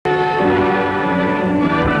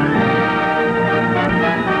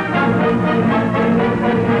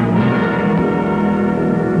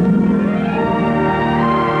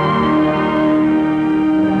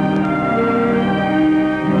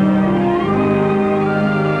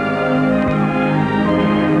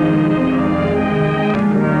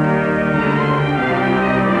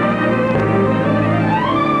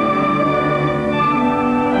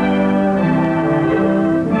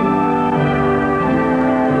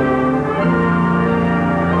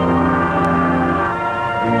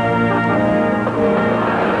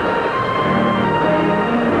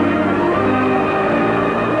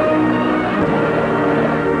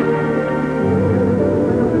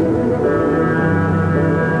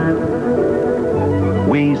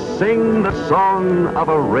song of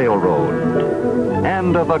a railroad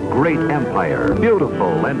and of a great empire,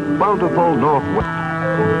 beautiful and bountiful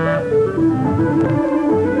Northwest.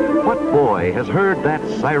 What boy has heard that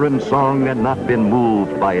siren song and not been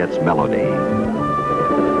moved by its melody?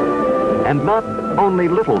 And not only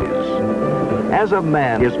little is. As a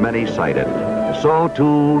man is many-sided, so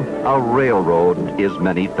too a railroad is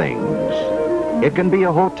many things. It can be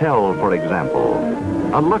a hotel, for example,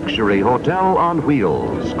 a luxury hotel on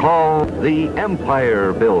wheels called the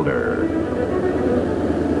Empire Builder.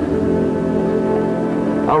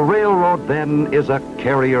 A railroad, then, is a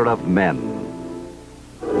carrier of men.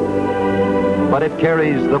 But it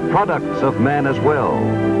carries the products of man as well,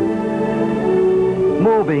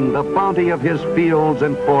 moving the bounty of his fields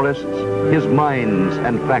and forests, his mines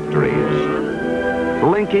and factories,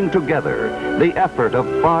 linking together the effort of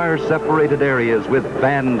far separated areas with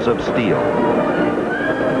bands of steel.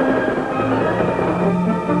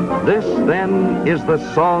 This, then, is the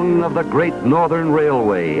song of the Great Northern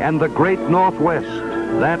Railway and the Great Northwest,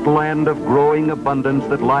 that land of growing abundance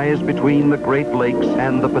that lies between the Great Lakes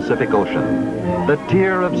and the Pacific Ocean, the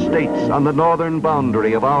tier of states on the northern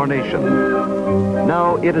boundary of our nation.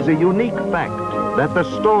 Now, it is a unique fact that the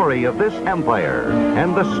story of this empire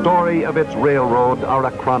and the story of its railroad are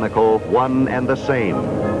a chronicle, one and the same.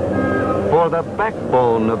 For the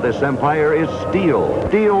backbone of this empire is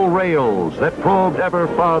steel rails that probed ever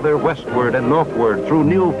farther westward and northward through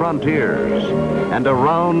new frontiers. And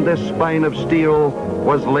around this spine of steel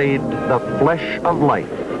was laid the flesh of life.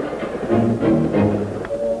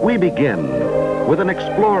 We begin with an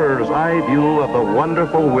explorer's eye view of the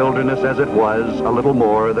wonderful wilderness as it was a little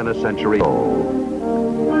more than a century ago.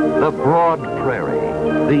 The broad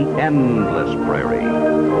prairie, the endless prairie,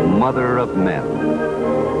 mother of men.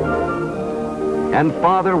 And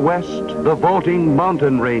farther west, the vaulting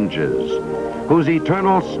mountain ranges, whose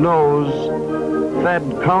eternal snows fed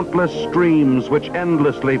countless streams which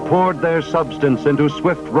endlessly poured their substance into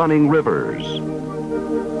swift-running rivers.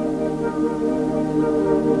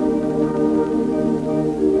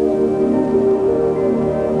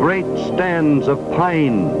 Great stands of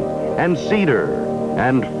pine and cedar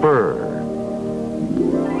and fir.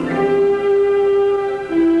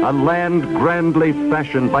 A land grandly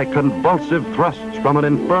fashioned by convulsive thrusts from an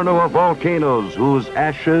inferno of volcanoes whose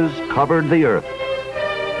ashes covered the earth.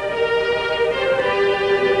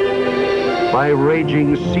 By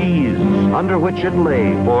raging seas under which it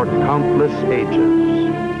lay for countless ages.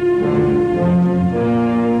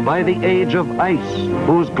 By the age of ice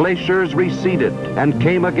whose glaciers receded and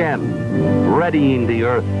came again, readying the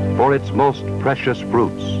earth for its most precious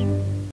fruits.